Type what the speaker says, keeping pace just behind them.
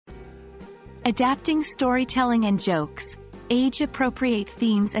Adapting storytelling and jokes, age-appropriate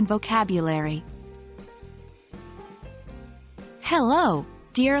themes and vocabulary. Hello,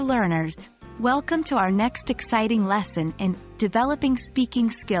 dear learners. Welcome to our next exciting lesson in developing speaking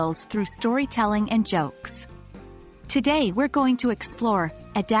skills through storytelling and jokes. Today we're going to explore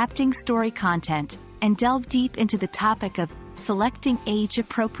adapting story content and delve deep into the topic of selecting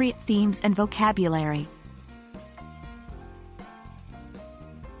age-appropriate themes and vocabulary.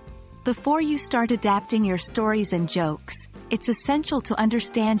 Before you start adapting your stories and jokes, it's essential to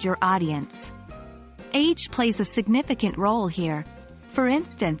understand your audience. Age plays a significant role here. For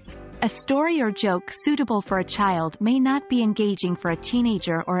instance, a story or joke suitable for a child may not be engaging for a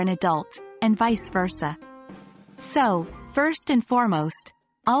teenager or an adult, and vice versa. So, first and foremost,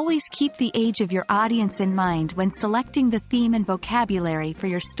 always keep the age of your audience in mind when selecting the theme and vocabulary for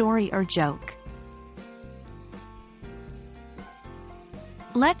your story or joke.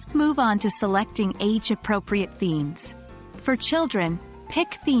 Let's move on to selecting age-appropriate themes. For children,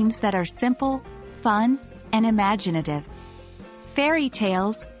 pick themes that are simple, fun, and imaginative. Fairy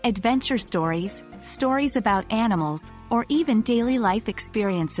tales, adventure stories, stories about animals, or even daily life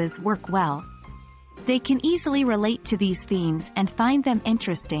experiences work well. They can easily relate to these themes and find them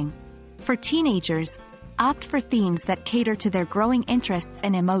interesting. For teenagers, opt for themes that cater to their growing interests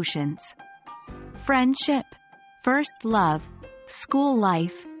and emotions. Friendship, first love, school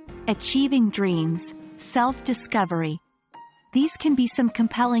life, achieving dreams, self-discovery. These can be some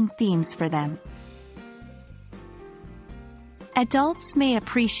compelling themes for them. Adults may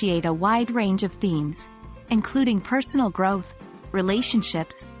appreciate a wide range of themes, including personal growth,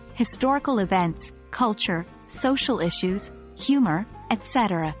 relationships, historical events, culture, social issues, humor,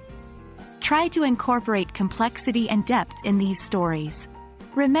 etc. Try to incorporate complexity and depth in these stories.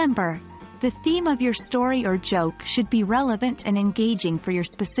 Remember, the theme of your story or joke should be relevant and engaging for your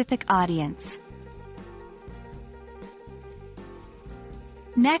specific audience.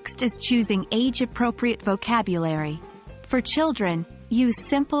 Next is choosing age-appropriate vocabulary. For children, use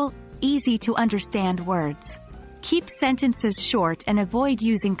simple, easy-to-understand words. Keep sentences short and avoid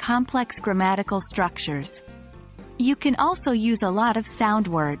using complex grammatical structures. You can also use a lot of sound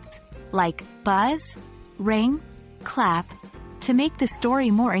words, like buzz, ring, clap, to make the story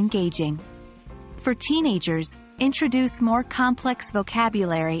more engaging. For teenagers, introduce more complex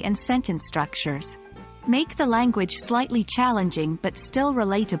vocabulary and sentence structures. Make the language slightly challenging but still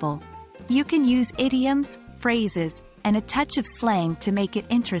relatable. You can use idioms, phrases, and a touch of slang to make it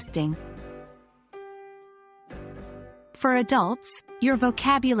interesting. For adults, your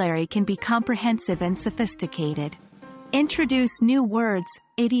vocabulary can be comprehensive and sophisticated. Introduce new words,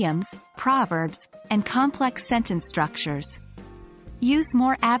 idioms, proverbs, and complex sentence structures. Use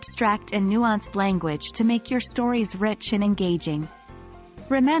more abstract and nuanced language to make your stories rich and engaging.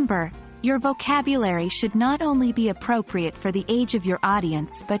 Remember, your vocabulary should not only be appropriate for the age of your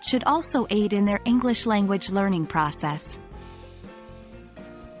audience but should also aid in their English language learning process.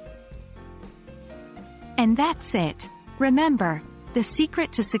 And that's it. Remember, the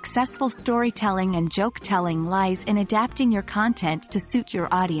secret to successful storytelling and joke-telling lies in adapting your content to suit your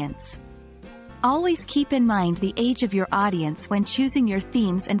audience. Always keep in mind the age of your audience when choosing your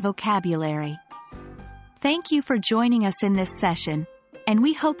themes and vocabulary. Thank you for joining us in this session, and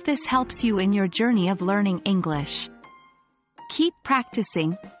we hope this helps you in your journey of learning English. Keep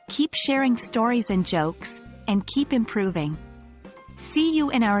practicing, keep sharing stories and jokes, and keep improving. See you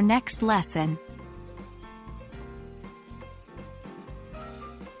in our next lesson.